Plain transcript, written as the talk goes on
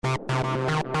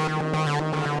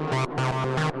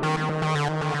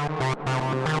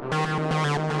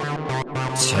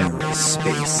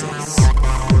TerraSpaces.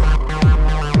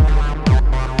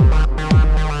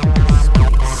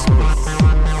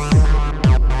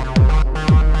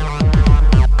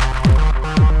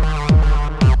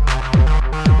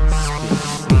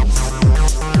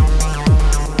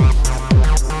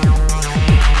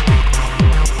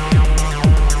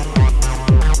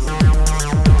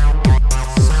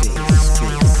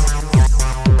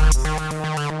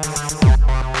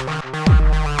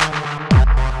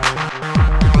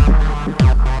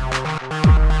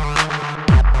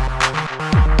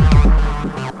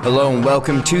 Hello and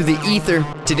welcome to The Ether.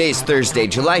 Today's Thursday,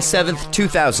 July 7th,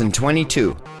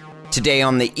 2022. Today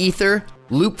on The Ether,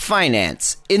 Loop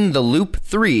Finance, in the Loop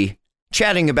 3,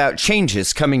 chatting about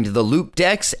changes coming to the Loop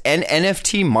DEX and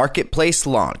NFT marketplace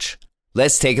launch.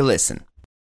 Let's take a listen.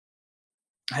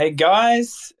 Hey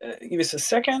guys, give us a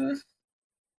second.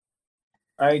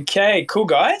 Okay, cool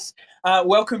guys.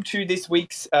 Welcome to this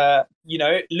week's,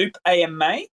 Loop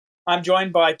AMA. I'm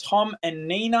joined by Tom and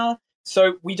Nina.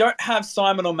 So we don't have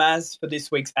Simon or Maz for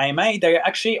this week's AMA. They're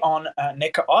actually on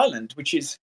Necker Island, which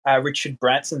is Richard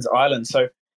Branson's island. So,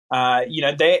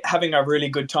 they're having a really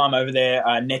good time over there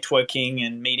networking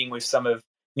and meeting with some of,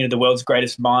 the world's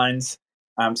greatest minds.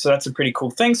 So that's a pretty cool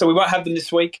thing. So we won't have them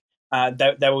this week.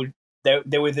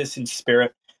 They're with us in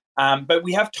spirit. But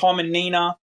we have Tom and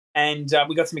Nina, and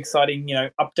we got some exciting,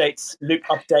 updates, Loop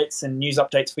updates and news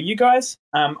updates for you guys.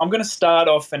 I'm going to start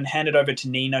off and hand it over to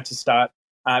Nina to start.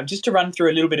 Just to run through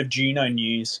a little bit of Juno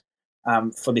news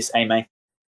for this AMA.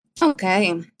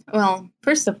 Okay. Well,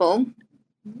 first of all,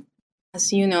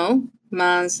 as you know,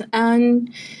 Maz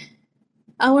and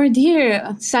our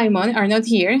dear Simon are not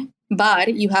here,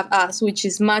 but you have us, which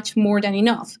is much more than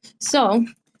enough. So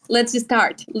let's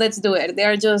start. Let's do it. They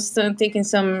are just taking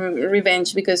some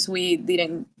revenge because we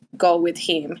didn't go with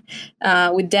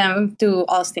them to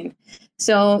Austin.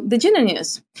 So the Juno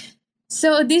news.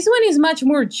 So this one is much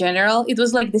more general. It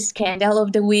was like the scandal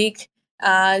of the week.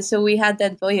 So we had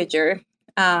that Voyager,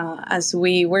 as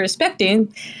we were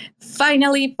expecting,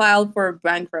 finally filed for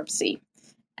bankruptcy.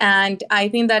 And I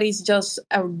think that is just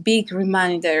a big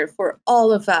reminder for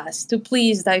all of us to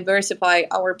please diversify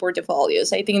our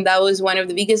portfolios. I think that was one of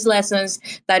the biggest lessons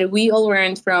that we all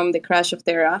learned from the crash of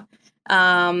Terra.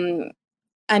 And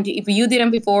if you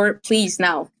didn't before, please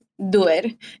now. Do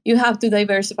it. You have to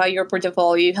diversify your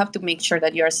portfolio. You have to make sure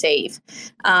that you're safe.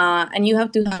 And you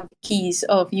have to have keys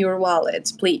of your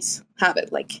wallets. Please have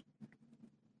it. Like,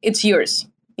 it's yours.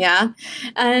 Yeah.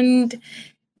 And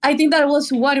I think that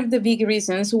was one of the big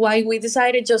reasons why we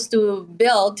decided just to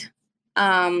build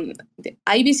the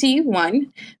IBC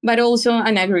one, but also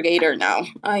an aggregator now.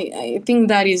 I think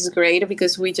that is great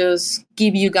because we just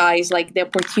give you guys like the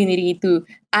opportunity to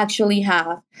actually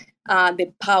have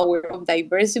the power of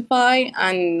diversify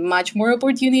and much more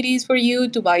opportunities for you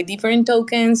to buy different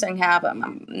tokens and have a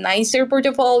nicer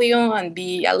portfolio and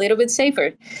be a little bit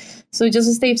safer. So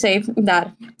just stay safe in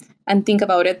that and think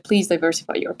about it. Please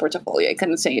diversify your portfolio. I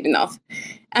cannot say it enough.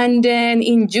 And then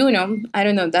in Juno, I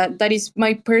don't know, that is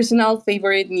my personal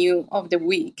favorite news of the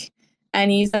week. And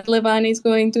is that Levan is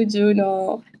going to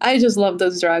Juno. I just love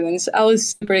those dragons. I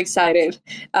was super excited.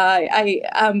 I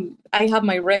have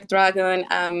my red dragon.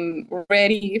 I'm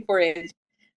ready for it.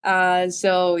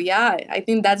 So yeah, I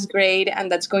think that's great,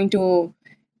 and that's going to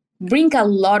bring a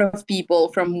lot of people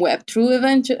from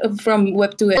from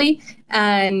Web 2,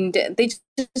 and they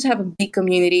just have a big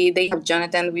community. They have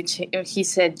Jonathan, which he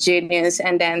said genius,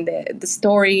 and then the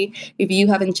story. If you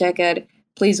haven't checked it,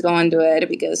 please go and do it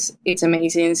because it's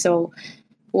amazing. So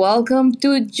welcome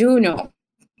to Juno.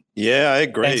 Yeah, I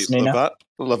agree. Thanks, Nina.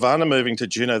 Levana moving to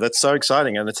Juno, that's so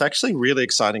exciting. And it's actually really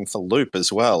exciting for Loop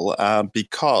as well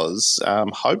because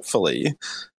hopefully,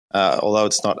 although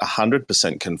it's not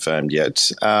 100% confirmed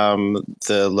yet,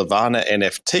 the Levana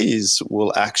NFTs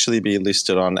will actually be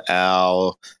listed on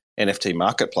our NFT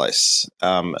marketplace.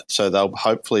 So they'll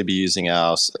hopefully be using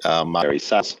our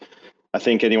SaaS. I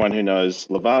think anyone who knows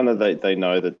Levana, they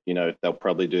know that, they'll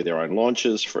probably do their own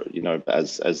launches for,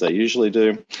 as they usually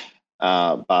do.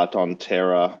 But on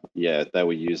Terra, they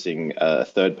were using a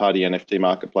third-party NFT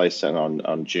marketplace, and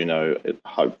on Juno, it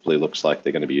hopefully looks like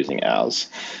they're going to be using ours.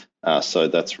 So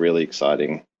that's really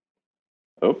exciting.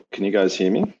 Oh, can you guys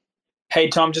hear me? Hey,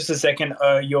 Tom, just a second.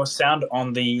 Your sound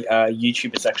on the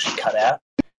YouTube is actually cut out.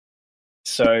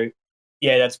 So,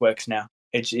 yeah, that works now.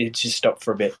 It just stopped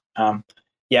for a bit.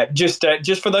 Just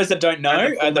for those that don't know,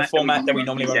 the format that we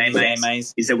normally run these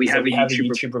AMAs is that we have a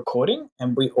YouTube recording,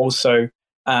 and we also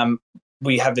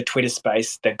we have the Twitter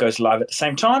space that goes live at the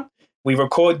same time. we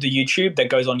record the YouTube that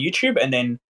goes on YouTube, and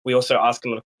then we also ask a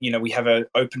lot of, we have an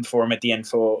open forum at the end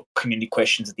for community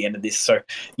questions at the end of this. So,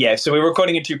 yeah, so we're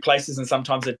recording in two places, and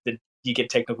sometimes you get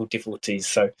technical difficulties.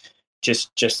 So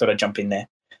just thought I'd jump in there.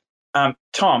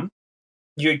 Tom,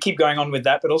 you keep going on with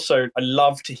that, but also I'd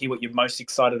love to hear what you're most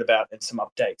excited about and some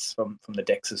updates from the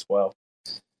decks as well.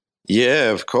 Yeah,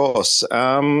 of course.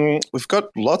 We've got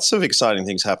lots of exciting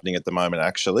things happening at the moment,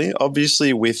 actually.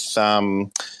 Obviously, with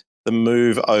the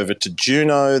move over to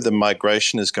Juno, the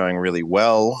migration is going really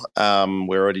well.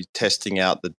 We're already testing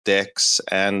out the DEX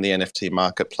and the NFT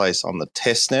marketplace on the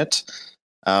testnet.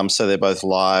 So they're both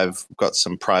live. We've got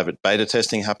some private beta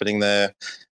testing happening there.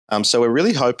 So we're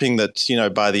really hoping that,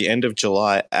 by the end of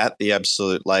July at the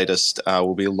absolute latest,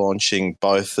 we'll be launching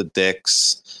both the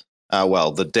DEX,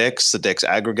 the DEX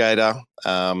aggregator,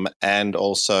 and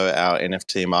also our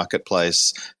NFT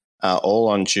marketplace, all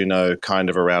on Juno kind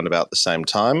of around about the same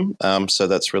time. So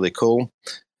that's really cool.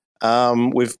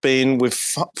 We've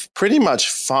pretty much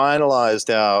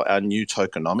finalized our new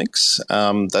tokenomics.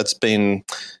 It's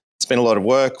been a lot of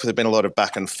work. There's been a lot of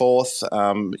back and forth.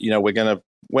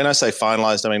 When I say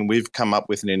finalized, I mean, we've come up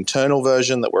with an internal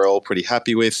version that we're all pretty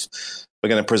happy with. We're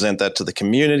going to present that to the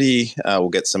community. We'll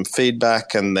get some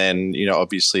feedback. And then,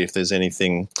 obviously, if there's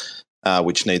anything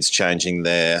which needs changing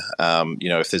there,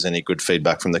 if there's any good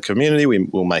feedback from the community,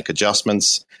 we'll make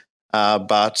adjustments.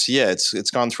 But, yeah,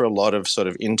 it's gone through a lot of sort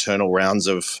of internal rounds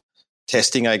of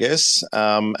testing, I guess.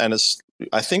 And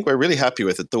I think we're really happy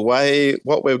with it.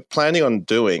 What we're planning on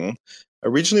doing,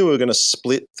 originally we were going to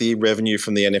split the revenue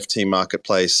from the NFT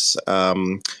marketplace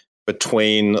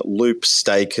between Loop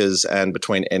stakers and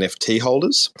between NFT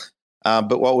holders.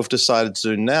 But what we've decided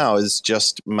to do now is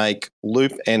just make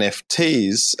Loop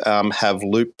NFTs have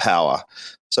Loop power.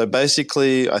 So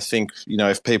basically, I think,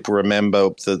 if people remember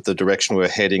the direction we were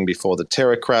heading before the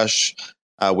Terra crash,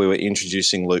 we were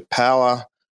introducing Loop power.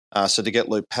 So to get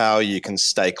Loop power, you can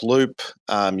stake Loop.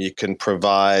 You can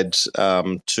provide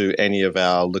to any of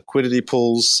our liquidity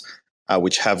pools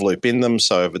which have Loop in them.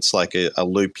 So if it's like a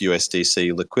Loop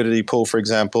USDC liquidity pool, for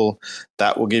example,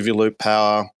 that will give you Loop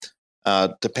power.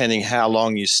 Depending how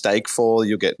long you stake for,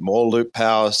 you'll get more Loop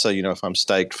power. So, if I'm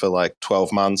staked for like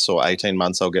 12 months or 18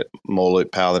 months, I'll get more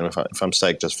Loop power than if I'm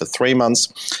staked just for 3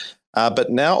 months. But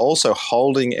now also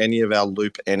holding any of our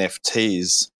Loop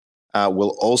NFTs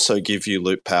will also give you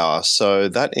Loop power. So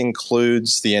that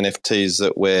includes the NFTs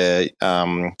that we're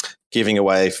giving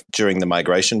away during the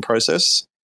migration process.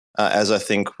 As I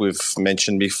think we've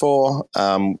mentioned before,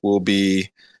 we'll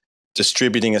be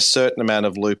distributing a certain amount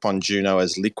of Loop on Juno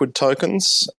as liquid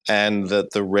tokens, and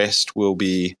that the rest will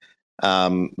be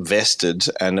vested,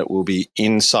 and it will be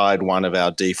inside one of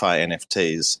our DeFi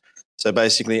NFTs. So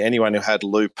basically anyone who had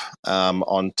Loop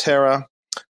on Terra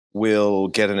will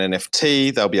get an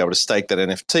NFT. They'll be able to stake that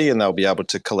NFT, and they'll be able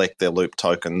to collect their Loop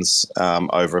tokens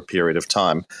over a period of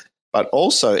time. But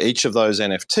also each of those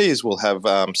NFTs will have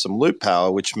some Loop power,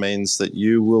 which means that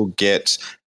you will get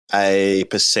a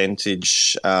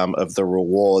percentage of the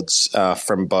rewards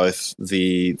from both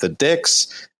the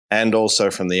DEX and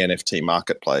also from the NFT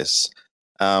marketplace.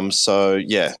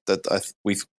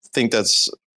 We think that's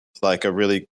like a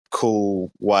really cool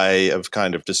way of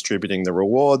kind of distributing the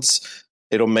rewards.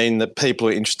 It'll mean that people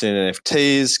who are interested in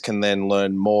NFTs can then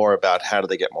learn more about how do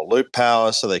they get more Loop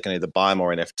power, so they can either buy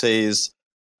more NFTs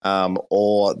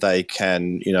or they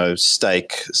can,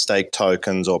 stake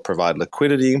tokens or provide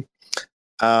liquidity.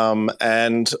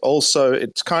 And also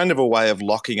it's kind of a way of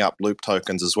locking up Loop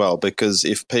tokens as well, because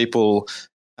if people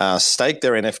stake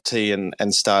their NFT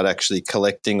and start actually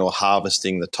collecting or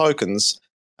harvesting the tokens,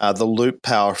 the Loop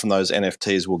power from those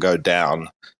NFTs will go down.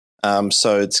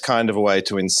 So it's kind of a way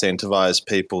to incentivize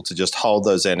people to just hold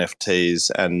those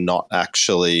NFTs and not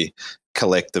actually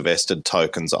collect the vested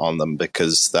tokens on them,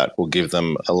 because that will give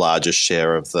them a larger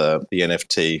share of the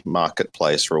NFT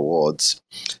marketplace rewards.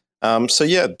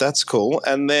 That's cool.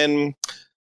 And then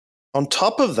on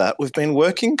top of that, we've been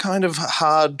working kind of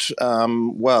hard,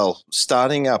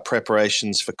 starting our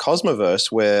preparations for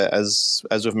Cosmoverse, where, as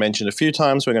we've mentioned a few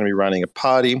times, we're going to be running a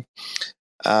party.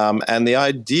 And the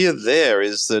idea there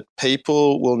is that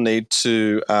people will need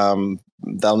to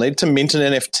they'll need to mint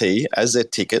an NFT as their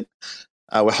ticket.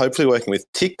 We're hopefully working with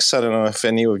Tix. I don't know if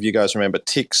any of you guys remember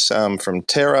Tix from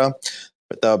Terra,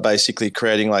 but they're basically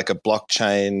creating like a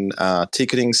blockchain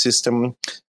ticketing system.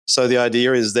 So the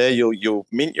idea is there you'll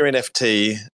mint your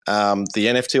NFT. The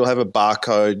NFT will have a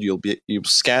barcode. You'll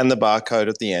scan the barcode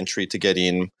at the entry to get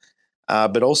in.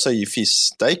 But also, if you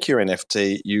stake your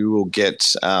NFT, you will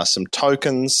get some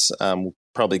tokens. We'll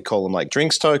probably call them like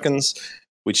drinks tokens,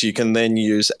 which you can then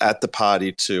use at the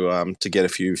party to get a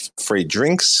few free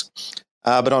drinks.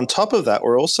 But on top of that,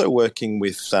 we're also working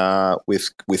with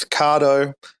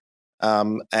Cardo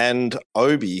and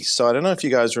Obi. So I don't know if you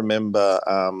guys remember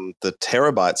the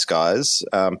Terabytes guys,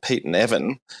 Pete and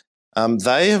Evan.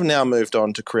 They have now moved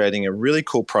on to creating a really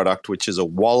cool product, which is a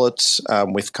wallet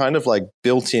with kind of like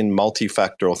built-in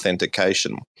multi-factor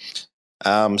authentication.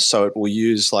 So it will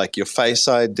use like your Face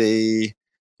ID,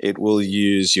 it will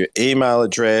use your email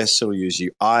address, it will use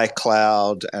your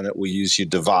iCloud, and it will use your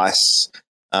device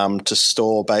to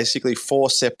store basically 4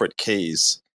 separate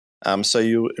keys. So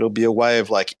it'll be a way of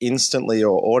like instantly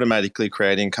or automatically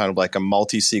creating kind of like a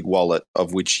multi-sig wallet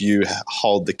of which you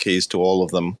hold the keys to all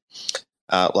of them,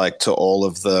 like to all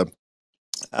of the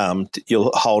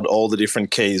you'll hold all the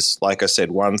different keys, like I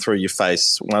said, one through your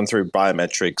face, one through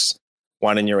biometrics,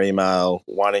 one in your email,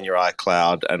 one in your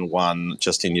iCloud, and one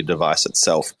just in your device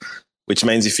itself, which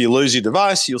means if you lose your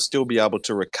device, you'll still be able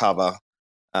to recover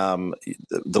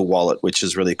the wallet, which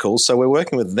is really cool. So we're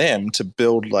working with them to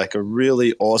build like a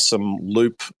really awesome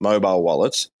Loop mobile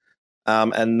wallet.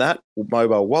 And that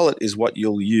mobile wallet is what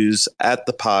you'll use at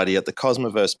the party, at the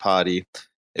Cosmoverse party.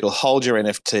 It'll hold your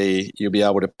NFT. You'll be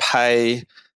able to pay.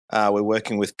 We're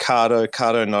working with Cardo.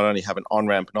 Cardo not only have an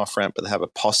on-ramp and off-ramp, but they have a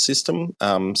POS system.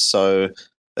 So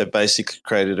they've basically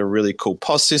created a really cool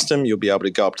POS system. You'll be able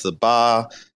to go up to the bar,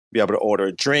 be able to order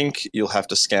a drink. You'll have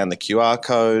to scan the QR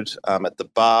code at the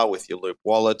bar with your Loop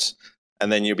wallet,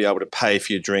 and then you'll be able to pay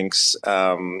for your drinks,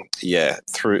 through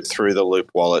the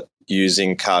Loop wallet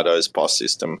using Cardo's POS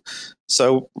system.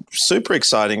 So super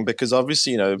exciting because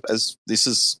obviously, as this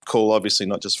is cool, obviously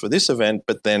not just for this event,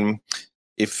 but then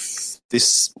if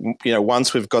this,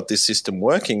 once we've got this system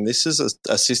working, this is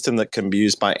a system that can be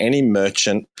used by any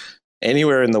merchant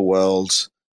anywhere in the world.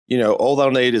 All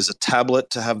they'll need is a tablet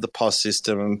to have the POS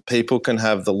system. People can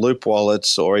have the Loop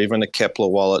wallets or even a Kepler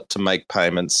wallet to make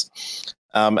payments.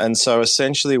 And so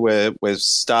essentially we're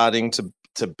starting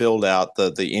to build out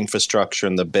the infrastructure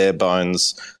and the bare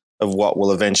bones of what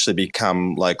will eventually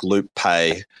become like Loop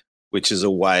Pay, which is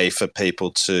a way for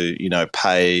people to,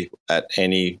 pay at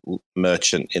any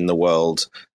merchant in the world.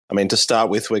 I mean, to start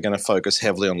with, we're going to focus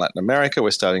heavily on Latin America.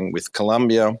 We're starting with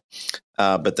Colombia,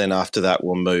 but then after that,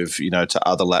 we'll move, to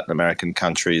other Latin American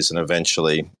countries and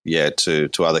eventually, to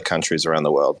other countries around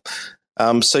the world.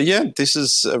 This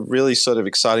is a really sort of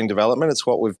exciting development. It's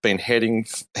what we've been heading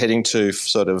to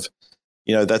sort of,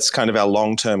 that's kind of our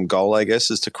long-term goal, I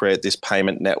guess, is to create this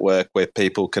payment network where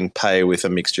people can pay with a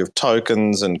mixture of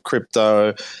tokens and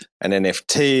crypto and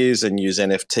NFTs and use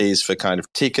NFTs for kind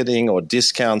of ticketing or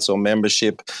discounts or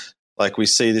membership. Like we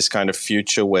see this kind of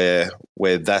future where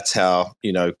that's how,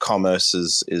 commerce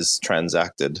is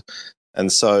transacted.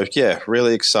 And so,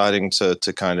 really exciting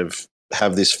to kind of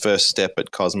have this first step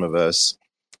at Cosmoverse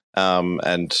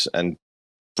and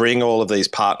bring all of these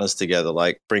partners together,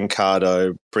 like bring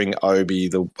Cardo, bring Obi,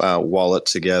 the wallet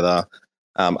together,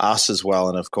 us as well,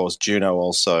 and of course Juno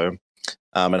also,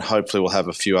 and hopefully we'll have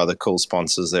a few other cool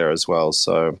sponsors there as well.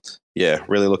 So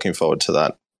really looking forward to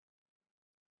that.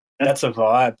 That's a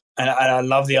vibe, and I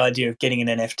love the idea of getting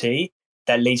an NFT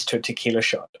that leads to a tequila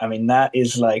shot. I mean, that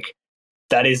is like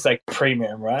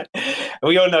premium, right?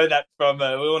 We all know that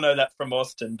from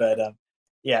Austin, but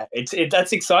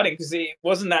that's exciting because it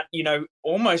wasn't that,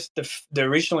 almost the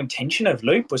original intention of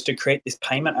Loop was to create this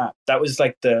payment app. That was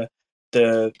like the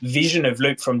vision of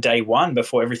Loop from day one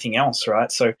before everything else,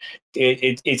 right? So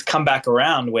it's come back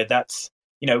around where that's,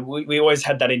 we always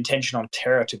had that intention on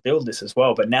Terra to build this as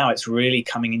well, but now it's really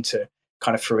coming into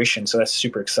kind of fruition. So that's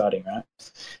super exciting, right?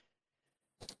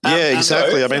 Yeah,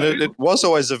 exactly. I mean, it was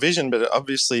always a vision, but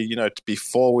obviously,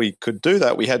 before we could do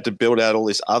that, we had to build out all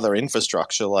this other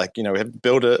infrastructure. Like, we had to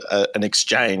build an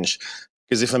exchange,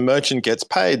 because if a merchant gets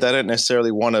paid, they don't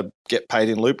necessarily want to get paid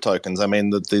in Loop tokens. I mean,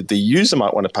 the user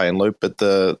might want to pay in Loop, but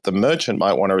the merchant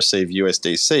might want to receive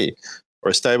USDC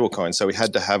or a stable coin. So we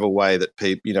had to have a way that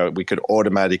we could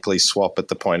automatically swap at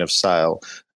the point of sale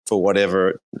for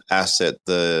whatever asset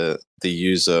the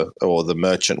user or the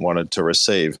merchant wanted to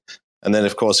receive. And then,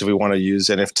 of course, if we want to use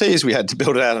NFTs, we had to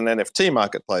build out an NFT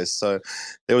marketplace. So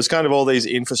there was kind of all these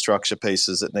infrastructure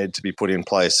pieces that need to be put in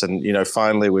place. And,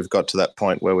 finally, we've got to that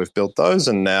point where we've built those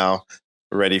and now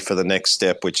we're ready for the next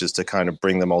step, which is to kind of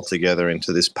bring them all together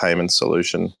into this payment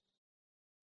solution.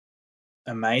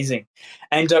 Amazing.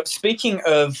 And speaking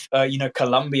of,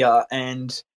 Colombia,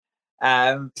 and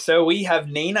so we have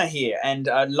Nina here, and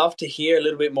I'd love to hear a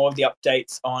little bit more of the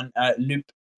updates on Loop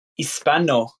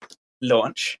Hispano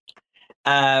launch.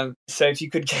 So if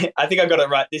you could I think I got it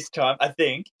right this time, I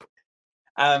think.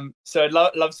 So I'd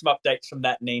love some updates from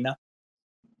that, Nina.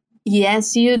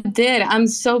 Yes, you did. I'm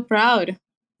so proud.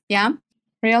 Yeah?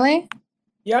 Really?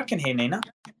 Yeah, I can hear Nina.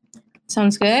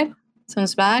 Sounds good?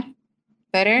 Sounds bad?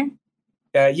 Better?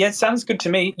 Yeah, it sounds good to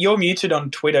me. You're muted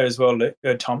on Twitter as well,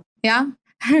 Tom. Yeah?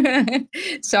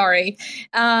 Sorry.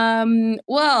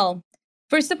 Well,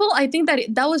 first of all, I think that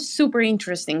that was super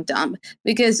interesting, Tom,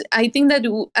 because I think that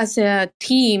as a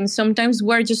team, sometimes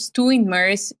we're just too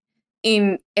immersed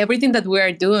in everything that we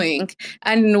are doing.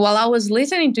 And while I was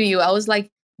listening to you, I was like,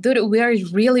 dude, we are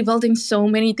really building so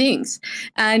many things.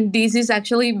 And this is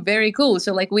actually very cool.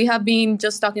 So, like, we have been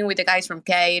just talking with the guys from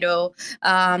Cairo,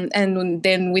 and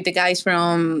then with the guys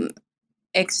from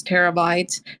X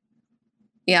Terabytes.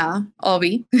 Yeah,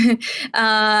 Obi.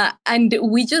 And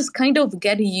we just kind of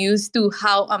get used to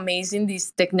how amazing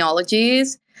this technology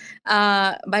is,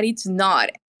 but it's not.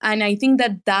 And I think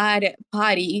that that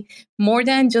party, more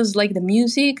than just like the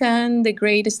music and the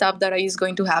great stuff that is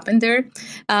going to happen there,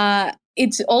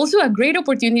 it's also a great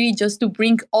opportunity just to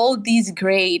bring all these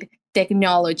great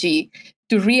technology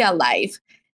to real life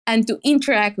and to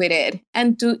interact with it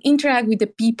and to interact with the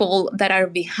people that are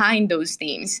behind those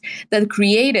teams that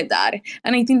created that.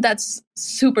 And I think that's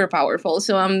super powerful.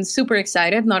 So I'm super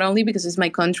excited, not only because it's my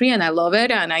country and I love it,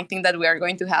 and I think that we are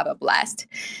going to have a blast,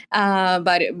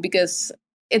 but because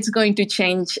it's going to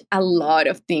change a lot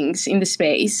of things in the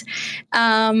space.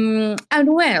 And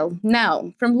well,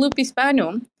 now from Loop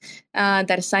Hispano,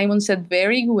 that Simon said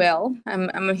very well.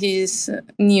 I'm his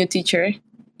new teacher.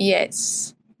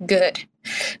 Yes, good.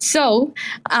 So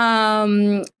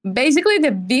basically,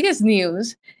 the biggest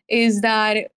news is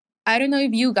that I don't know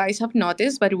if you guys have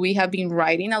noticed, but we have been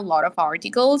writing a lot of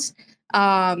articles.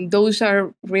 Those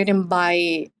are written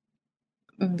by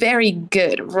very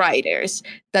good writers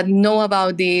that know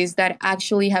about this, that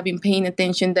actually have been paying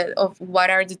attention of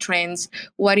what are the trends,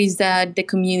 what is that the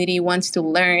community wants to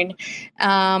learn.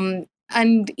 And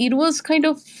it was kind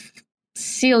of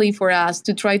silly for us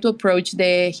to try to approach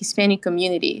the Hispanic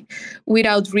community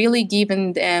without really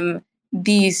giving them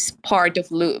this part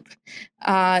of Loop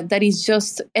that is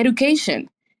just education.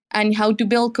 And how to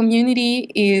build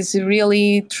community is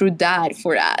really through that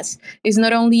for us. It's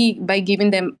not only by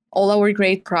giving them all our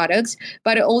great products,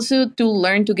 but also to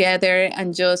learn together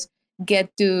and just get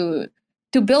to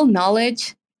build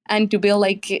knowledge and to build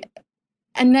like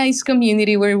a nice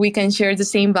community where we can share the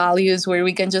same values, where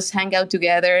we can just hang out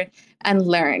together and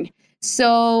learn.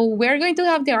 So we're going to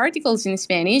have the articles in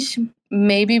Spanish.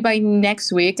 Maybe by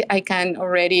next week, I can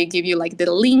already give you like the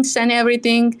links and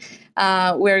everything.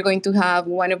 We're going to have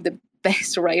one of the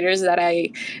best writers that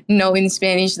I know in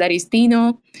Spanish, that is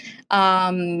Tino.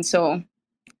 So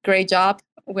great job.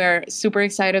 We're super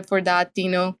excited for that,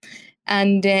 Tino.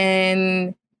 And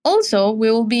then also, we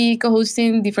will be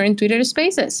co-hosting different Twitter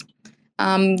spaces.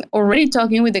 Already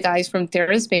talking with the guys from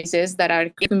Terra Spaces that are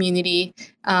a community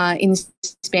in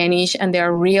Spanish, and they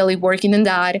are really working on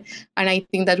that. And I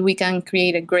think that we can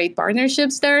create a great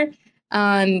partnerships there.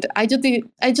 And I just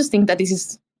think that this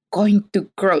is going to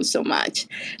grow so much.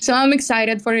 So I'm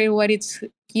excited for what it's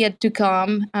yet to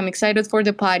come. I'm excited for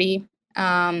the party.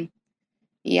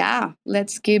 Yeah,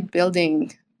 let's keep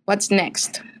building. What's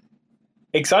next?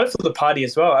 Excited for the party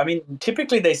as well. I mean,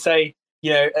 typically they say,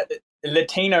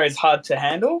 Latina is hard to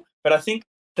handle, but I think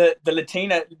the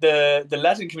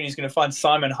Latin community is going to find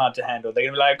Simon hard to handle. They're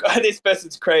going to be like, oh, this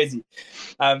person's crazy.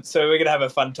 So we're going to have a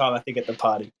fun time, I think, at the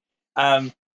party.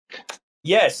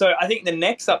 So I think the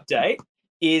next update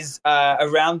is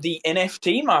around the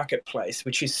NFT marketplace,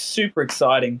 which is super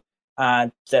exciting.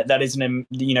 That is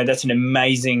that's an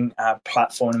amazing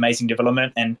platform, amazing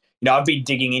development, and I've been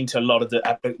digging into a lot of the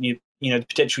the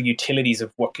potential utilities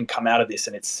of what can come out of this,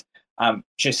 and it's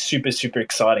just super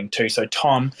exciting too. So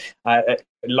Tom,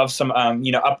 love some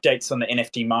updates on the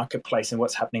NFT marketplace and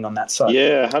what's happening on that side.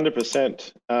 Yeah,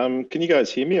 100%. Can you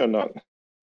guys hear me or not?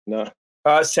 No.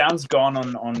 Sound's gone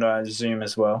on Zoom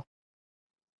as well.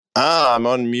 I'm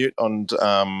on mute on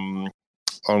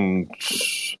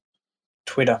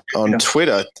Twitter. On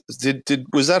Twitter.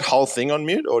 Was that whole thing on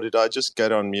mute, or did I just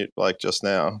get on mute like just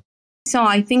now? So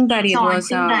I think that it was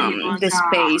the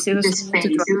space. It was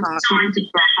trying to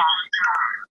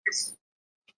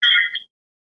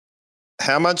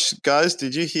How much, guys?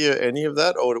 Did you hear any of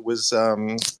that, or was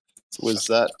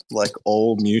that like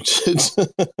all muted?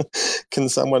 Can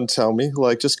someone tell me?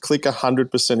 Like, just click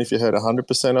 100% if you heard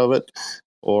 100% of it,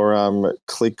 or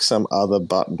click some other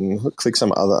button, click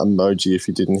some other emoji if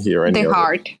you didn't hear any of it. The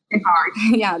heart.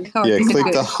 Yeah, the heart. Yeah,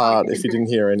 click the heart if you didn't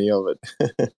hear any of it.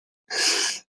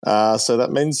 So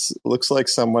that means, looks like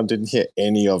someone didn't hear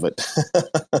any of it.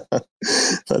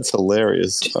 That's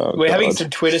hilarious. Oh, We're having God. some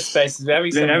Twitter Spaces. We're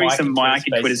having some mic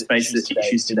and Twitter Spaces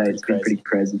issues today. It's been pretty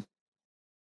crazy.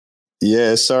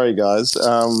 Yeah, sorry, guys.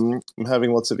 I'm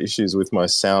having lots of issues with my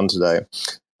sound today.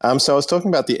 So I was talking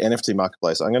about the NFT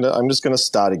marketplace. I'm just gonna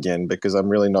start again because I'm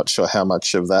really not sure how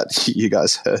much of that you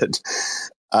guys heard.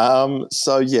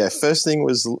 So yeah, first thing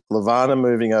was Levana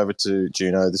moving over to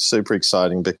Juno. This is super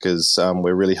exciting because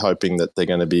we're really hoping that they're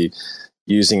going to be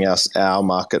using our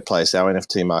marketplace, our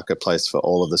NFT marketplace, for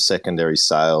all of the secondary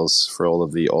sales for all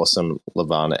of the awesome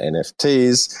Levana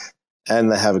NFTs.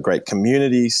 And they have a great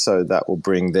community, so that will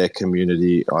bring their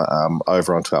community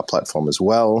over onto our platform as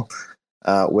well.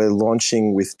 We're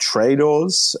launching with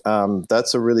Traders.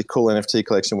 That's a really cool NFT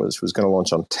collection which was going to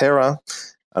launch on Terra.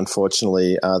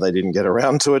 Unfortunately, they didn't get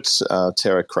around to it.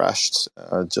 Terra crashed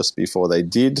just before they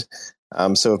did.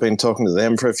 So we've been talking to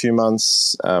them for a few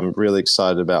months. Really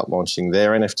excited about launching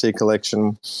their NFT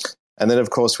collection. And then,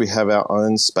 of course, we have our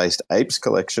own Spaced Apes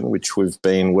collection, which we've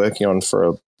been working on for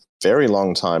a very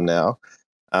long time now.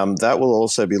 That will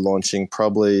also be launching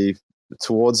probably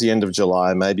towards the end of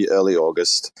July, maybe early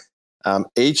August.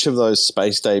 Each of those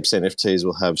Spaced Apes NFTs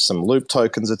will have some Loop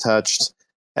tokens attached,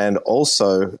 and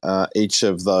also each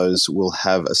of those will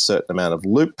have a certain amount of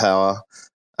Loop power,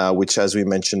 which, as we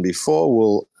mentioned before,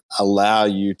 will allow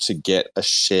you to get a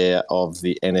share of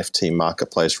the NFT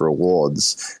marketplace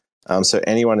rewards. So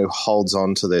anyone who holds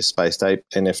on to their Spaced Ape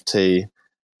NFT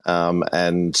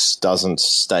and doesn't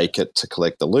stake it to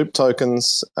collect the Loop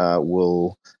tokens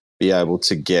will be able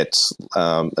to get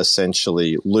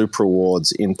essentially Loop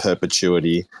rewards in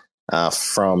perpetuity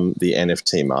from the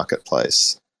NFT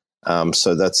marketplace.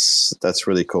 So that's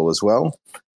really cool as well.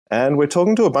 And we're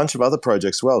talking to a bunch of other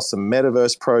projects as well, some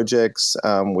metaverse projects.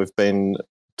 We've been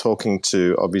talking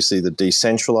to, obviously, the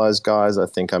decentralized guys. I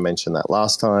think I mentioned that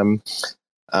last time.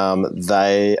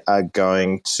 They are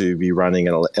going to be running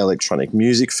an electronic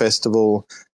music festival,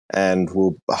 and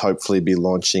will hopefully be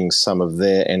launching some of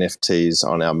their NFTs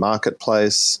on our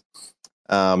marketplace.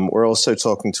 We're also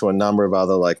talking to a number of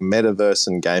other like metaverse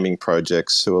and gaming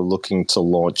projects who are looking to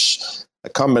launch a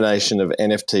combination of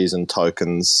NFTs and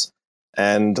tokens.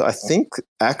 And I think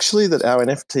actually that our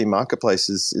NFT marketplace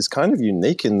is kind of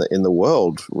unique in the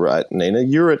world, right, Nina?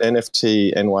 You're at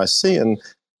NFT NYC, and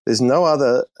there's no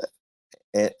other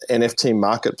NFT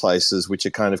marketplaces which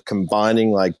are kind of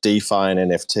combining like DeFi and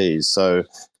NFTs. So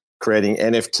creating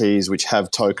NFTs which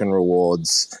have token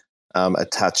rewards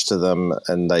attached to them,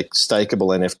 and like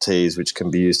stakeable NFTs which can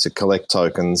be used to collect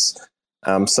tokens.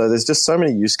 So there's just so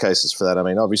many use cases for that. I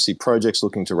mean, obviously projects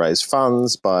looking to raise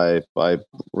funds by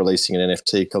releasing an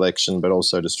NFT collection, but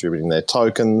also distributing their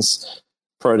tokens.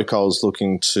 Protocols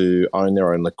looking to own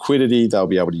their own liquidity, they'll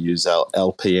be able to use our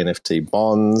LP NFT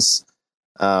bonds.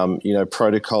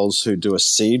 Protocols who do a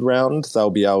seed round, they'll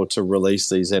be able to release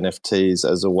these NFTs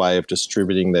as a way of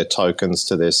distributing their tokens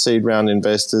to their seed round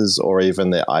investors or even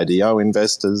their IDO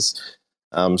investors.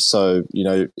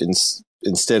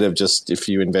 Instead of just if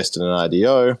you invest in an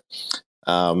IDO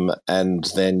and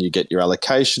then you get your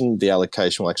allocation, the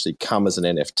allocation will actually come as an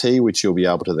NFT, which you'll be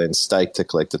able to then stake to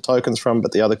collect the tokens from.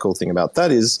 But the other cool thing about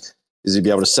that is you'll be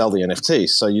able to sell the NFT.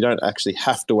 So you don't actually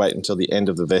have to wait until the end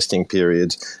of the vesting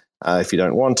period. If you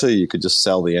don't want to, you could just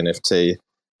sell the NFT.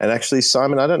 And actually,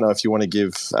 Simon, I don't know if you want to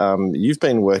give, you've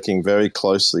been working very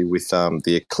closely with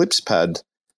the Eclipse Pad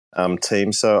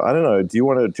team. So I don't know, do you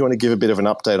want to give a bit of an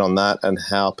update on that and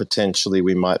how potentially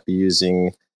we might be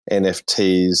using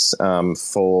NFTs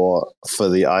for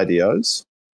the IDOs?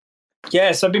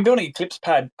 Yeah, so I've been building Eclipse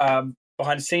Pad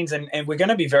behind the scenes, and we're going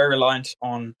to be very reliant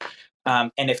on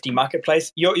NFT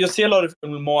marketplace. You'll see a lot of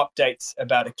more updates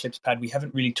about Eclipse Pad. We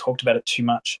haven't really talked about it too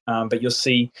much, but you'll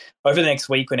see over the next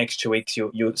week or next 2 weeks,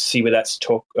 you'll see where that's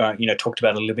talked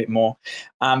about a little bit more.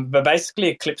 But basically,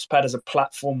 Eclipse Pad as a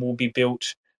platform will be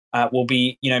built. Will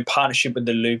be in partnership with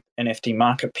the Loop NFT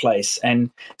marketplace,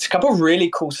 and it's a couple of really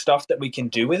cool stuff that we can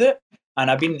do with it. And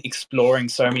I've been exploring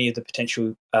so many of the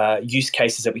potential use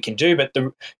cases that we can do. But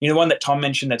the one that Tom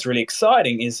mentioned that's really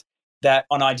exciting is that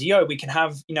on IDO we can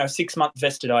have 6-month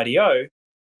vested IDO,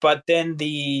 but then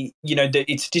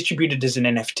it's distributed as an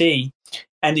NFT,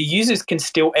 and the users can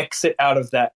still exit out of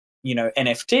that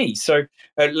NFT. So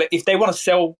if they want to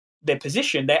sell their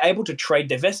position, they're able to trade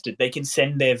their vested. They can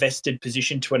send their vested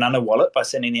position to another wallet by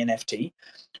sending the NFT,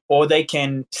 or they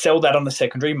can sell that on the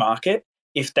secondary market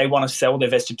if they want to sell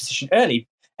their vested position early.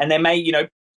 And they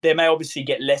may obviously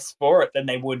get less for it than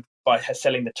they would by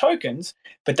selling the tokens,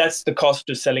 but that's the cost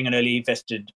of selling an early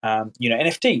vested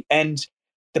NFT. And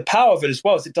the power of it as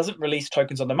well is it doesn't release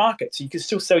tokens on the market, so you can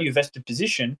still sell your vested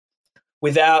position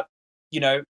without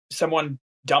someone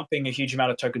dumping a huge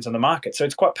amount of tokens on the market. So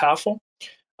it's quite powerful.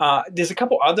 there's a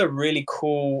couple other really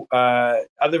cool,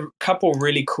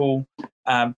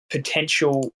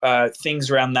 potential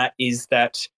things around that. Is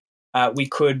that we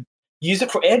could use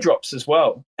it for airdrops as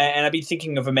well. And I've been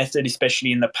thinking of a method,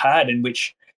 especially in the pad, in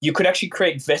which you could actually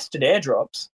create vested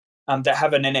airdrops that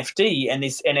have an NFT, and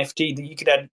this NFT that you could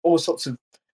add all sorts of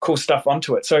cool stuff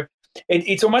onto it. So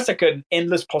it's almost like an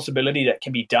endless possibility that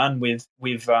can be done with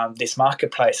this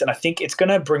marketplace. And I think it's going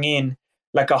to bring in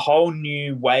like a whole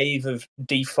new wave of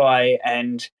DeFi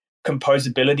and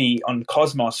composability on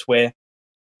Cosmos, where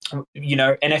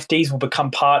NFTs will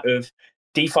become part of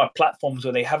DeFi platforms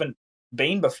where they haven't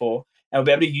been before, and we'll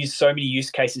be able to use so many use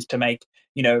cases to make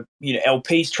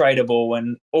LPs tradable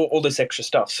and all this extra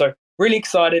stuff. So really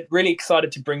excited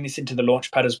to bring this into the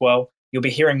Launchpad as well. You'll be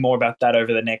hearing more about that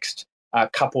over the next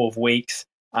couple of weeks,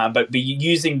 but be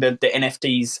using the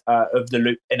NFTs of the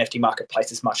Loop NFT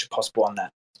marketplace as much as possible on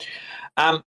that.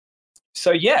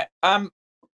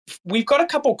 We've got a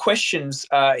couple of questions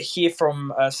here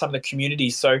from some of the community.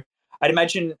 So I'd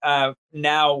imagine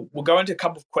now we'll go into a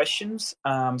couple of questions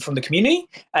from the community,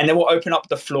 and then we'll open up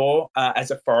the floor as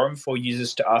a forum for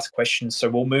users to ask questions. So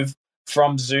we'll move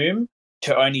from Zoom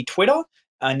to only Twitter,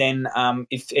 and then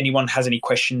if anyone has any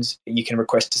questions, you can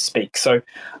request to speak. So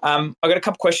I've got a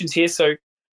couple of questions here. So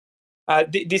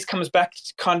this comes back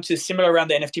kind of to similar around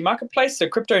the NFT marketplace. So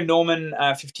Crypto Norman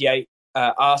 58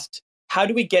 asked, how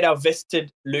do we get our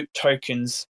vested Loop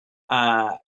tokens?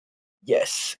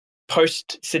 Post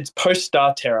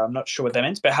Star Terra. I'm not sure what that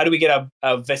means, but how do we get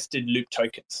our vested Loop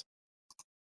tokens?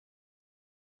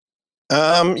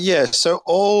 So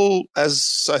all,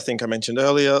 as I think I mentioned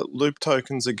earlier, Loop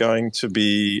tokens are going to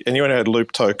be, anyone who had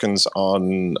Loop tokens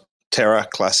on Terra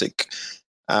Classic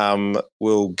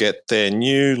will get their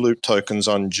new Loop tokens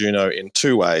on Juno in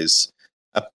two ways.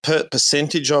 A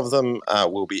percentage of them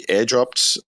will be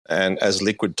airdropped and as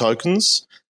liquid tokens,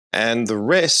 and the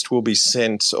rest will be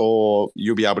sent, or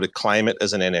you'll be able to claim it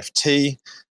as an NFT.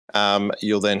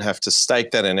 You'll then have to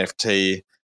stake that NFT,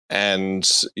 and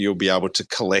you'll be able to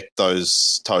collect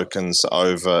those tokens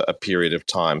over a period of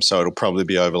time. So it'll probably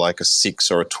be over like a 6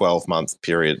 or a 12-month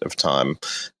period of time.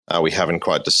 We haven't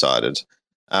quite decided.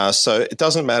 So it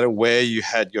doesn't matter where you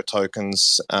had your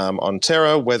tokens on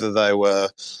Terra, whether they were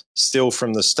still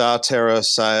from the Star Terra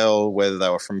sale, whether they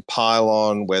were from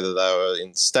Pylon, whether they were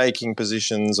in staking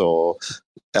positions or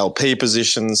LP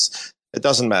positions. It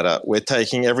doesn't matter. We're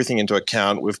taking everything into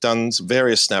account. We've done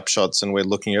various snapshots, and we're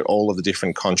looking at all of the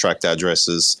different contract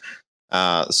addresses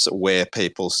where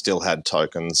people still had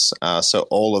tokens. So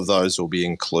all of those will be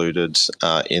included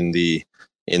in the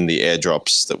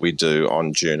airdrops that we do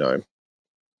on Juno.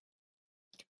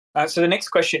 So the next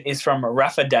question is from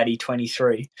Rafa Daddy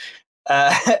 23.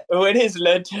 When is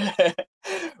learn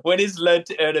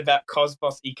to earn about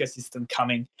Cosmos ecosystem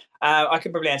coming? I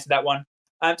can probably answer that one.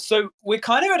 So we're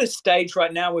kind of at a stage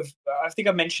right now with, I think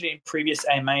I mentioned it in previous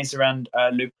AMAs around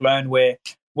Loop Learn, where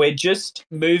we're just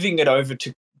moving it over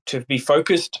to be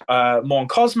focused more on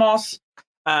Cosmos.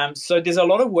 So there's a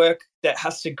lot of work that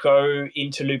has to go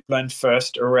into Loop Learn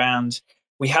first around,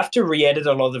 we have to re-edit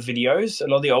a lot of the videos. A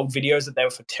lot of the old videos that they were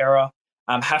for Terra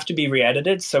have to be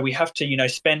re-edited. So we have to,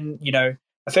 spend, a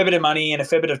fair bit of money and a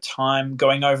fair bit of time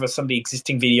going over some of the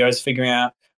existing videos, figuring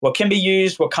out what can be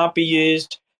used, what can't be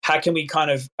used, how can we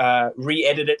kind of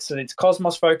re-edit it so that it's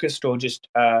Cosmos focused or just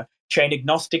chain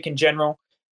agnostic in general.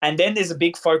 And then there's a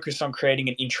big focus on creating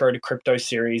an intro to crypto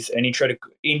series, an intro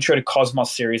to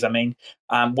Cosmos series, where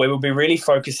we'll be really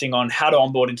focusing on how to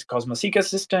onboard into Cosmos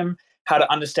ecosystem, how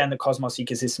to understand the Cosmos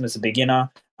ecosystem as a beginner.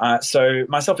 So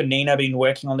myself and Nina have been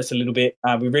working on this a little bit.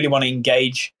 We really want to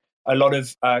engage a lot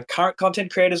of current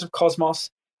content creators of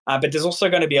Cosmos, but there's also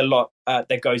going to be a lot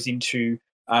that goes into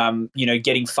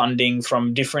getting funding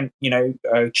from different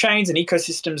chains and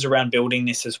ecosystems around building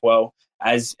this, as well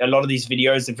as a lot of these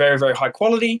videos are very, very high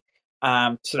quality.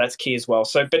 So that's key as well.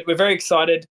 So, but we're very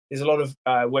excited. There's a lot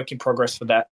of work in progress for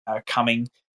that coming,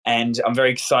 and I'm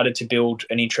very excited to build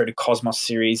an intro to Cosmos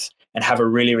series and have a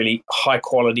really, really high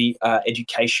quality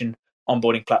education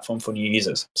onboarding platform for new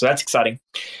users. So that's exciting.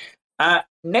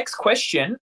 Next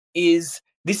question is,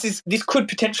 this could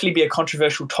potentially be a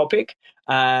controversial topic,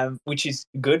 which is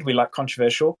good. We like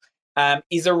controversial,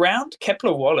 is around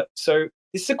Kepler Wallet. So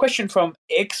this is a question from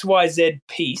XYZ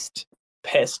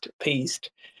Pest.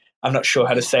 I'm not sure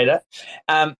how to say that,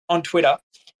 on Twitter.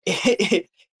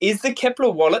 Is the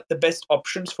Kepler Wallet the best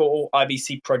options for all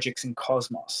IBC projects in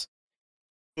Cosmos?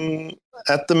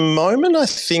 At the moment, I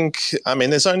think,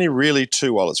 there's only really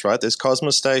two wallets, right? There's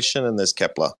Cosmos Station and there's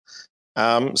Kepler.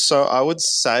 So I would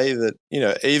say that,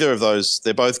 either of those,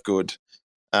 they're both good.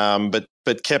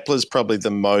 But Kepler's probably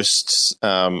the most,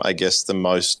 I guess, the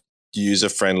most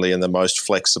user-friendly and the most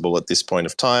flexible at this point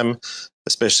of time,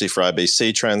 especially for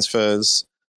IBC transfers.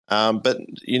 But,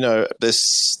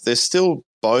 there's still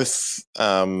both,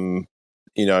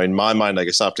 in my mind, I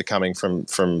guess, after coming from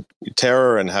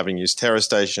Terra and having used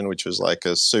TerraStation, which was like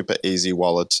a super easy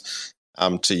wallet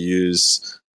to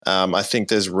use, I think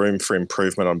there's room for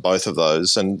improvement on both of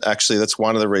those. And actually, that's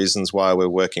one of the reasons why we're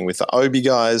working with the Obi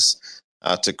guys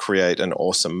to create an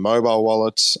awesome mobile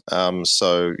wallet.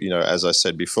 So, as I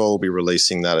said before, we'll be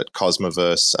releasing that at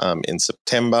Cosmoverse in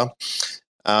September.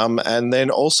 And then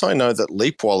also I know that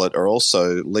Leap Wallet, who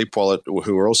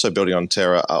are also building on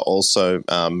Terra, are also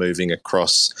moving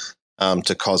across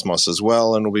to Cosmos as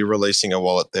well, and we'll be releasing a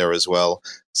wallet there as well.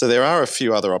 So there are a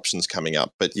few other options coming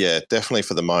up, but yeah, definitely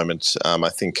for the moment, I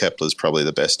think Kepler's probably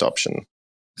the best option.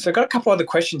 So I've got a couple other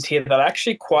questions here that are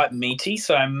actually quite meaty,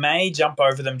 so I may jump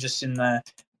over them just for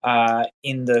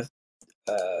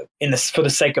the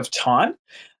sake of time.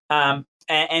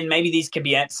 And maybe these can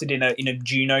be answered in a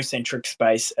Juno-centric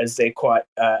space, as they're quite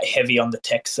heavy on the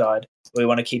tech side. We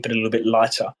want to keep it a little bit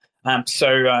lighter.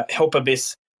 So help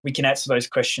Abyss, we can answer those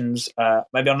questions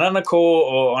maybe on another call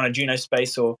or on a Juno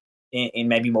space or in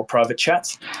maybe more private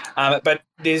chats. But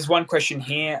there's one question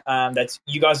here that's,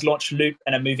 you guys launched Loop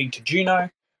and are moving to Juno.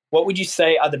 What would you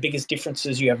say are the biggest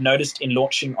differences you have noticed in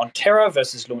launching on Terra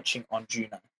versus launching on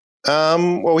Juno?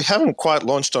 Well, we haven't quite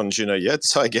launched on Juno yet,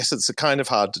 so I guess it's kind of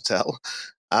hard to tell.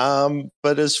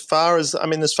 But as far as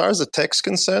the tech's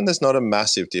concerned, there's not a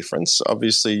massive difference.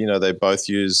 Obviously, they both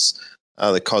use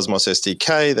the Cosmos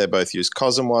SDK. They both use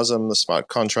CosmWasm, the smart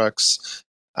contracts.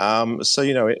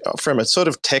 So, from a sort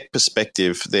of tech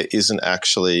perspective, there isn't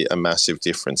actually a massive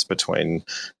difference between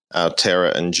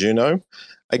Terra and Juno.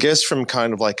 I guess from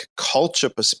kind of like a culture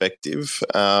perspective,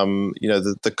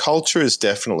 the culture is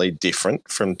definitely different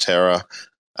from Terra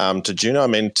to Juno. I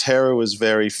mean, Terra was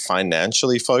very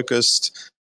financially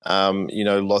focused.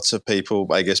 Lots of people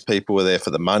were there for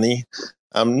the money.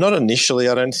 Not initially,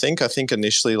 I don't think. I think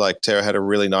initially, like, Terra had a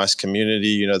really nice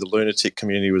community. The lunatic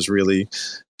community was really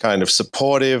kind of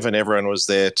supportive and everyone was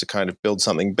there to kind of build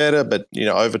something better. But,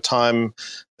 over time,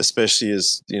 especially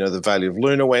as, the value of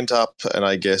Luna went up and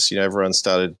I guess, everyone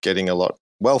started getting a lot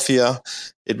wealthier,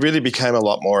 it really became a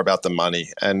lot more about the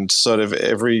money, and sort of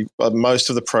most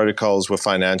of the protocols were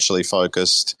financially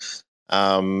focused.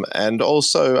 And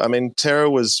also, I mean, Terra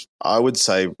was, I would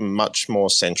say, much more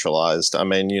centralized. I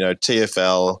mean,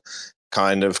 TFL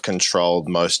kind of controlled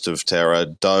most of Terra.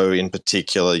 Doe in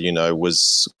particular,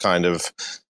 was kind of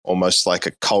almost like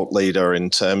a cult leader in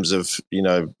terms of,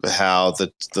 how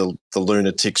the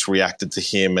lunatics reacted to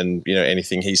him, and,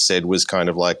 anything he said was kind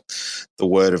of like the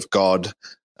word of God.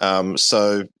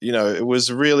 So, it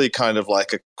was really kind of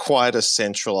like quite a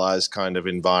centralized kind of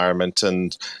environment,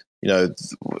 and,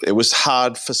 it was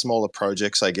hard for smaller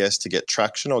projects, I guess, to get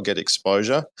traction or get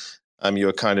exposure. You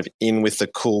were kind of in with the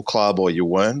cool club or you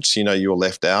weren't, you were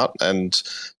left out. And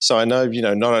so I know,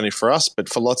 not only for us, but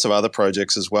for lots of other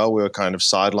projects as well, we were kind of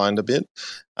sidelined a bit.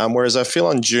 Whereas I feel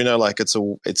on Juno, like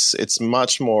it's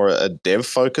much more a dev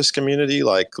focused community,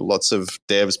 like lots of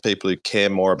devs, people who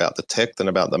care more about the tech than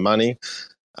about the money.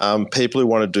 People who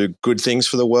want to do good things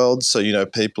for the world. So,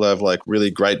 people have like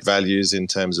really great values in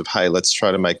terms of, hey, let's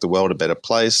try to make the world a better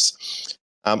place.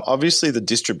 Obviously, the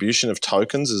distribution of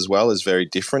tokens as well is very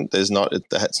different. It's not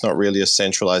really a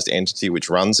centralized entity which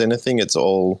runs anything. It's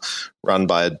all run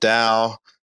by a DAO.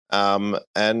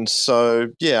 And so,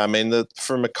 yeah, I mean,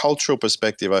 from a cultural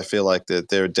perspective, I feel like that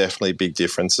there are definitely big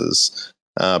differences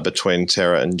between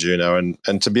Terra and Juno.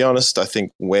 And to be honest, I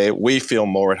think we feel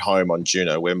more at home on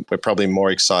Juno. We're probably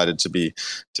more excited to be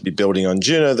building on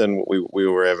Juno than we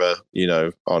were ever,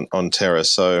 on Terra.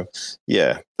 So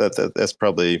yeah, that's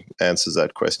probably answers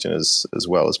that question as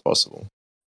well as possible.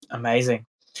 Amazing.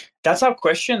 That's our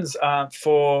questions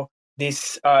for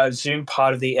this Zoom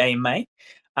part of the AMA.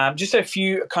 Just a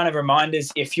few kind of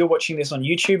reminders. If you're watching this on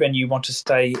YouTube and you want to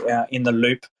stay in the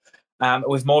loop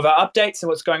with more of our updates and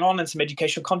what's going on and some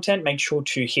educational content, make sure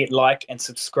to hit like and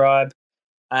subscribe.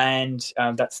 And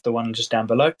that's the one just down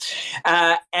below.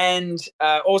 And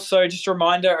also just a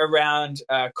reminder around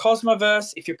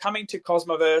Cosmoverse. If you're coming to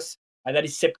Cosmoverse, that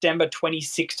is September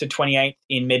 26th to 28th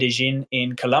in Medellin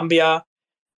in Colombia.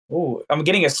 Oh, I'm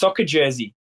getting a soccer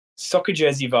jersey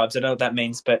vibes. I don't know what that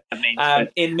means, but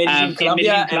in Medellin,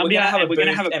 Colombia, and we're going to have a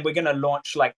booth, and we're going to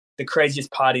launch like the craziest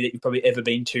party that you've probably ever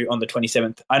been to on the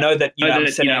 27th. I know that I'm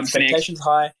setting expectations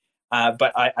high,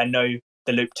 but I know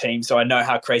the Loop team, so I know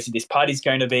how crazy this party is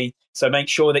going to be. So make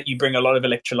sure that you bring a lot of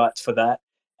electrolytes for that,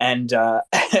 and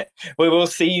we will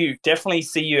definitely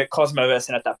see you at Cosmoverse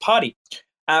and at that party.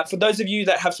 For those of you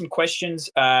that have some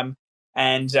questions and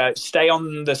stay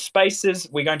on the spaces,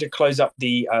 we're going to close up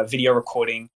the video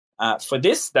recording for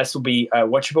this. This will be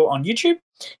watchable on YouTube,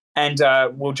 and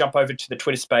we'll jump over to the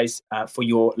Twitter space for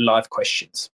your live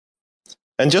questions.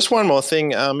 And just one more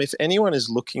thing, if anyone is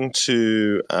looking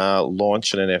to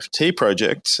launch an NFT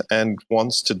project and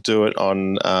wants to do it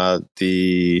on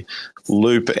the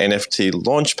Loop NFT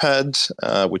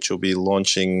Launchpad, which will be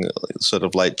launching sort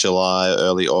of late July,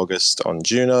 early August on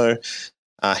Juno,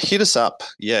 hit us up.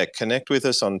 Yeah, connect with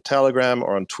us on Telegram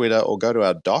or on Twitter, or go to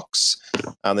our docs.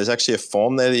 There's actually a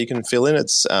form there that you can fill in.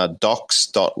 It's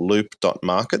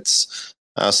docs.loop.markets.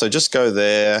 So just go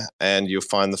there and you'll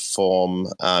find the form.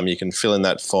 You can fill in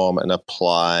that form and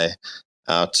apply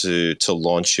to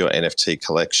launch your NFT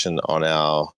collection on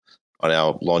our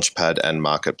Launchpad and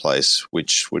Marketplace,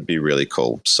 which would be really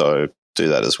cool. So do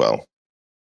that as well.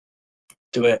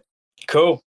 Do it.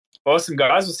 Cool. Awesome,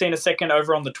 guys. We'll see you in a second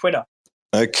over on the Twitter.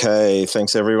 Okay,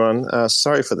 thanks everyone.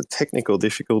 Sorry for the technical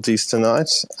difficulties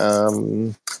tonight.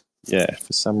 For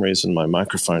some reason my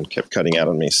microphone kept cutting out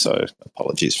on me, so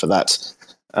apologies for that.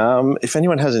 If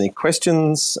anyone has any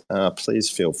questions, please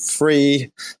feel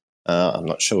free. I'm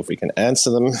not sure if we can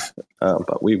answer them,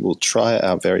 but we will try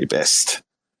our very best.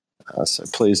 So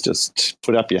please just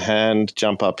put up your hand,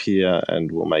 jump up here,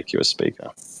 and we'll make you a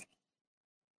speaker.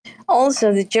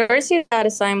 Also, the jersey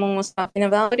that Simon was talking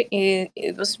about,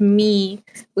 it was me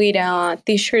with a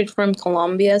T-shirt from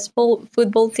Colombia's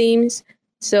football teams.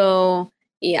 So,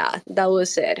 yeah, that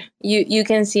was it. You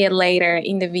can see it later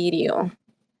in the video.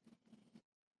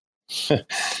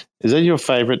 Is that your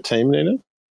favorite team, Nina?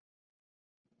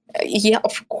 Yeah,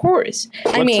 of course.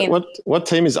 What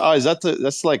team is? Oh, is that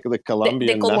that's like the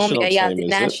Colombian national team? The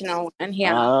national one.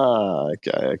 Yeah.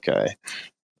 Okay.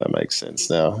 That makes sense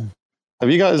now. Have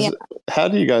you guys? Yeah. How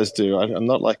do you guys do? I'm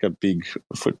not like a big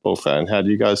football fan. How do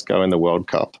you guys go in the World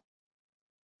Cup?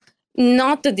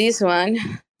 Not to this one.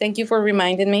 Thank you for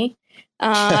reminding me.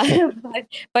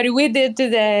 But we did to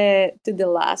the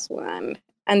last one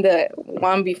and the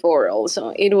one before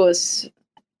also. It was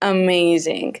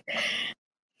amazing.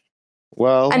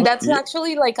 Well, and that's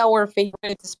actually like our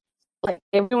favorite. Like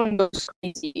everyone goes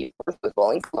crazy for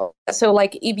football in Colombia. So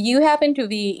like if you happen to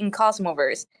be in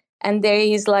Cosmoverse and there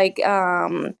is like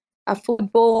a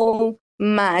football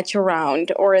match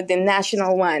around or the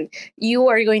national one, you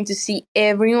are going to see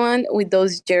everyone with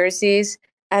those jerseys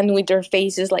and with their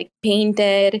faces like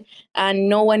painted, and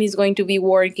no one is going to be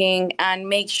working, and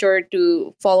make sure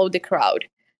to follow the crowd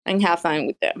and have fun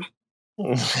with them.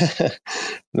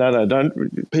 No,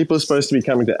 don't. People are supposed to be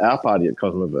coming to our party at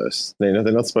Cosmoverse. They're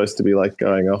not supposed to be like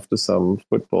going off to some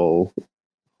football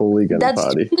hooligan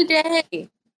party. That's today.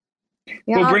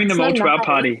 Yeah, we'll bring them all to our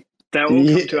party. They'll all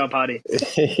come to our party.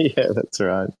 Yeah, that's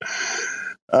right.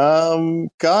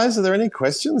 Guys, are there any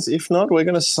questions? If not, we're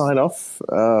going to sign off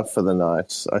for the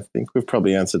night. I think we've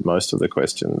probably answered most of the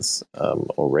questions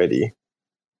already.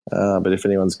 But if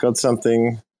anyone's got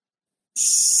something,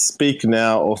 speak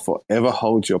now or forever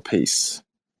hold your peace.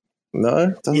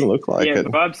 No, doesn't look like it. Yeah,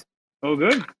 vibes. All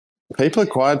good. People are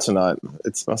quiet tonight.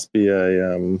 It must be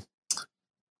a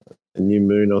new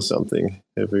moon or something.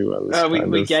 Everyone's.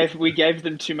 We gave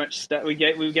them too much stuff. We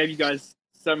gave you guys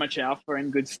so much alpha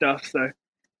and good stuff. So,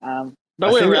 but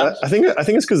I think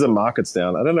it's because the market's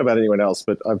down. I don't know about anyone else,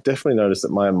 but I've definitely noticed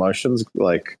that my emotions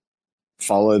like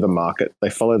follow the market. They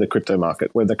follow the crypto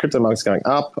market. When the crypto market's going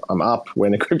up, I'm up.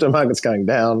 When the crypto market's going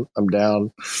down, I'm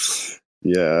down.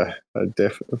 Yeah,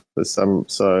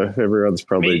 so everyone's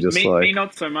probably me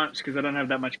not so much because I don't have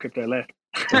that much crypto left.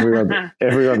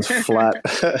 Everyone's flat,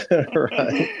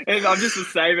 right? I'm just the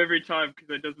same every time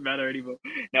because it doesn't matter anymore.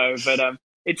 No, but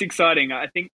it's exciting. I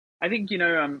think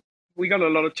we got a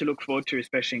lot to look forward to,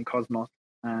 especially in Cosmos.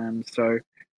 So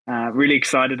really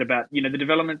excited about the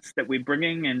developments that we're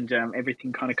bringing and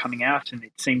everything kind of coming out. And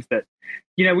it seems that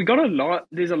we got a lot.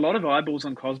 There's a lot of eyeballs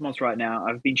on Cosmos right now.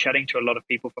 I've been chatting to a lot of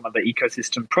people from other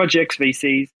ecosystem projects,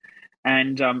 VCs,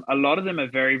 and a lot of them are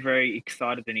very, very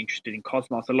excited and interested in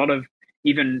Cosmos. A lot of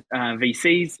even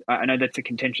VCs. I know that's a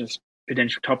contentious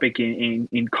potential topic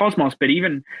in Cosmos, but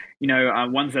even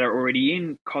ones that are already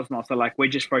in Cosmos are like, we're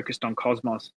just focused on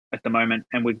Cosmos at the moment,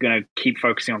 and we're going to keep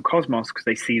focusing on Cosmos because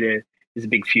they see there's a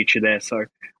big future there. So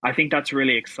I think that's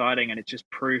really exciting, and it's just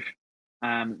proof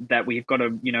that we've got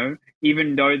to,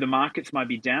 even though the markets might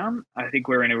be down, I think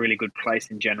we're in a really good place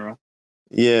in general.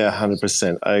 Yeah,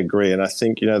 100%. I agree. And I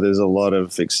think, there's a lot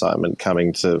of excitement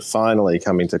finally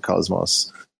coming to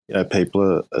Cosmos.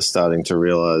 People are starting to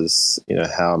realize,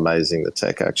 how amazing the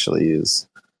tech actually is.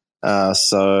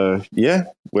 So, yeah,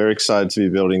 we're excited to be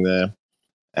building there.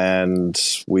 And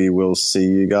we will see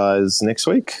you guys next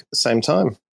week, same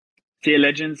time. See you,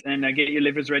 legends, and get your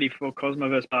livers ready for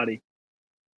Cosmoverse Party.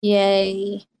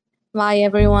 Yay. Bye,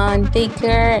 everyone. Take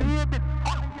care.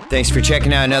 Thanks for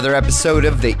checking out another episode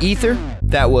of The Ether.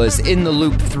 That was In the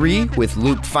Loop 3 with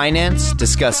Loop Finance,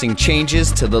 discussing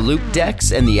changes to the Loop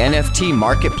DEX and the NFT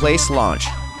marketplace launch.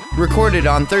 Recorded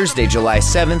on Thursday, July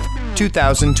 7th,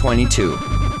 2022.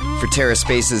 For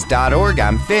TerraSpaces.org,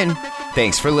 I'm Finn.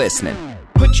 Thanks for listening.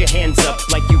 Put your hands up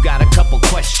like you got a couple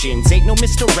questions. Ain't no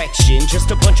misdirection,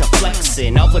 just a bunch of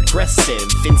flexing. All aggressive,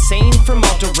 insane from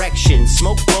all directions.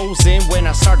 Smoke rolls in when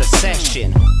I start a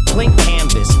session. Blank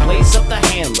canvas, blaze up the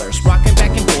handlers. Rocking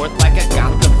back and forth like I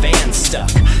got the van stuck.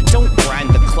 Don't grind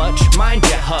the clutch, mind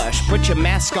your hush. Put your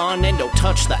mask on and don't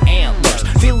touch the antlers.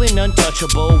 Feeling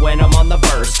untouchable when I'm on the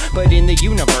verse. But in the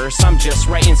universe, I'm just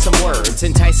writing some words.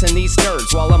 Enticing these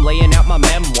nerds while I'm laying out my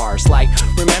memoirs. Like,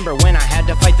 remember when I had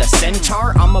to fight the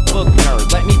centaur? I'm a book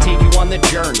nerd, let me take you on the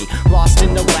journey. Lost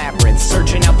in the labyrinth,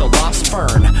 searching out the lost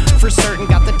fern. For certain,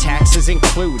 got the taxes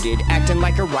included. Acting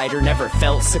like a writer, never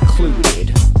felt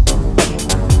secluded.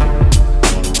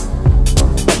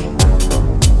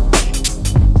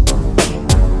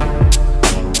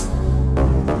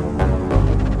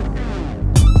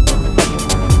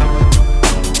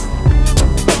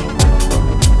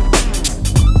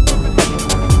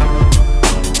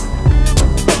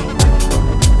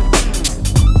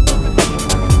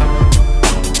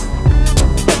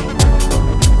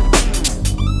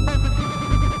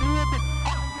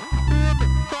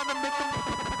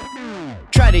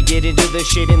 Try to get into the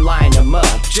shit and line them up.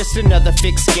 Just another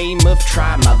fixed game of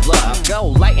try my luck. Go,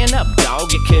 lighten up,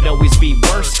 dog, it could always be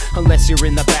worse. Unless you're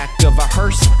in the back of a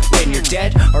hearse, then you're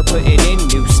dead or putting in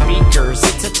new speakers.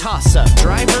 It's a toss-up,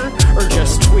 driver or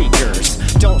just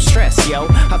tweakers. Don't stress, yo,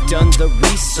 I've done the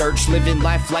research. Living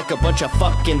life like a bunch of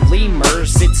fucking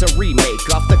lemurs. It's a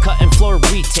remake, off the cutting floor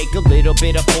we take a little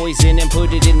bit of poison and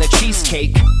put it in the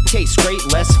cheesecake. Tastes great,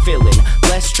 less filling,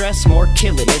 less stress, more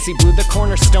killing. As he blew the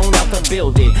cornerstone out the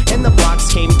building and the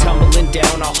blocks came tumbling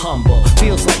down, all humble.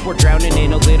 Feels like we're drowning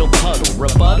in a little puddle.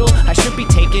 Rebuttal, I should be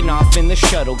taking off in the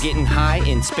shuttle, getting high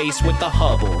in space with the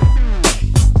Hubble.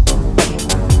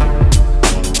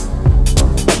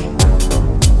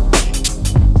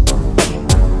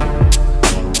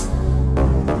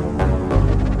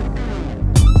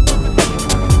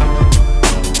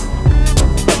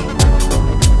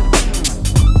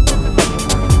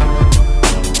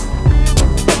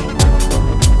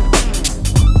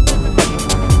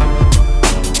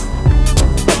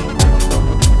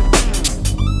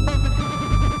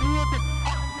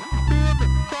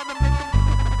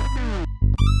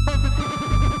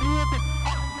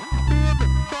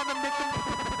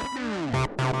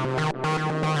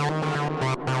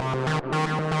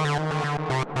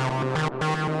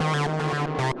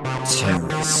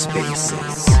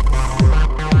 TerraSpaces.